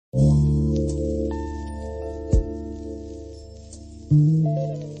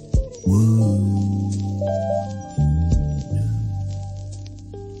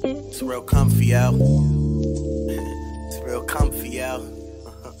real comfy out. It's real comfy out.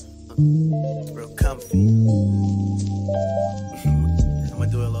 It's real comfy. I'ma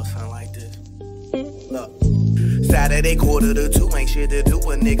do a little something like this. Look. Saturday, 1:45, ain't shit to do.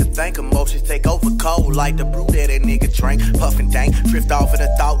 A nigga think emotions take over cold like the brew that a nigga drank. Puffin' dank, drift off of the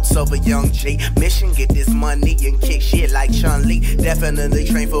thoughts of a young G. Mission, get this money and kick shit like Chun-Li. Definitely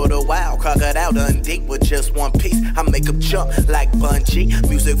train for the wild, crocodile done deep with just one piece. I make 'em jump like bungee.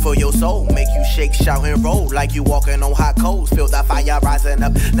 Music for your soul, make you shake, shout, and roll like you walking on hot coals. Feel that fire rising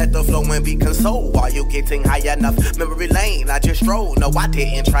up, let the flow and be consoled while you getting high enough. Memory lane, I just stroll. No, I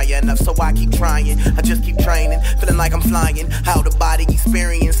didn't try enough, so I keep trying. I just keep training. Feeling like I'm flying, how the body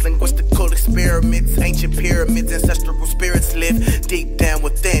experience linguistical experiments, ancient pyramids, ancestral spirits live deep down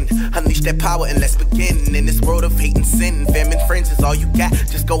within. Unleash that power and let's begin. In this world of hate and sin, famine friends is all you got.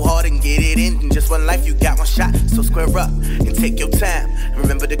 Just go hard and get it in. Just one life, you got one shot. So square up and take your time.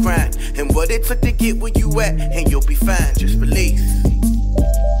 Remember the grind and what it took to get where you at, and you'll be fine. Just release.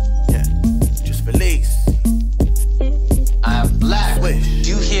 Yeah, just release. I'm black. Swish.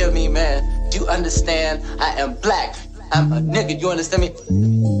 You hear me, man? You understand? I am black. I'm a nigga, you understand me?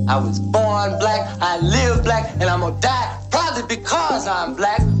 I was born black, I live black, and I'm gonna die probably because I'm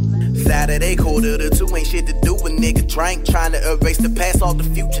black. Saturday, 1:45, ain't shit to do. A nigga drank, trying to erase the past, all the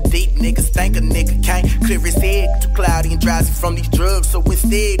future deep. Niggas think a nigga can't clear his head, too cloudy and drowsy from these drugs. So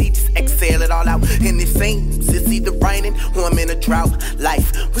instead, he just exhale it all out. And it seems it's either raining or I'm in a drought.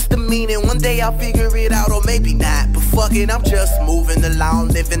 Life, what's the meaning? One day I'll figure it out, or maybe not. But fuck it, I'm just moving along,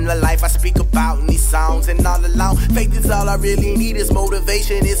 living the life I speak about in these songs. And all along, faith is all I really need. Is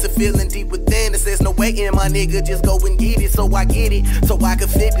motivation, it's a feeling deep within. It says no waiting, my nigga, just go and get it. So I get it, so I can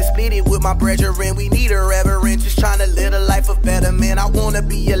flip and split it with my brethren. We need a reverend, just trying to live a life of betterment. I wanna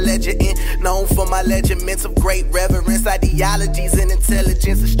be a legend, known for my legiments of great reverence, ideologies and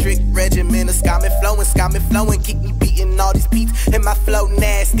intelligence, a strict regimen of sky me flowing, keep me beating all these beats. And my flow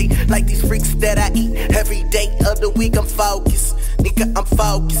nasty, like these freaks that I eat every day of the week. I'm focused, nigga, I'm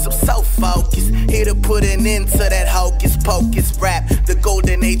focused, I'm so focused. Here to put an end to that hocus pocus rap. The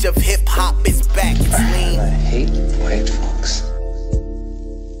golden age of hip hop is back. It's lean. I hate white folks.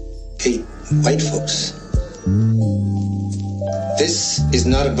 Hate white folks. This is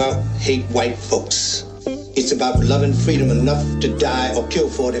not about hate white folks. It's about love and freedom enough to die or kill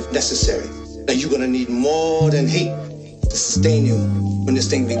for it if necessary. Now you're gonna need more than hate to sustain you when this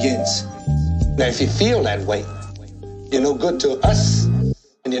thing begins. Now if you feel that way, you're no good to us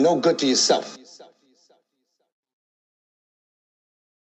and you're no good to yourself.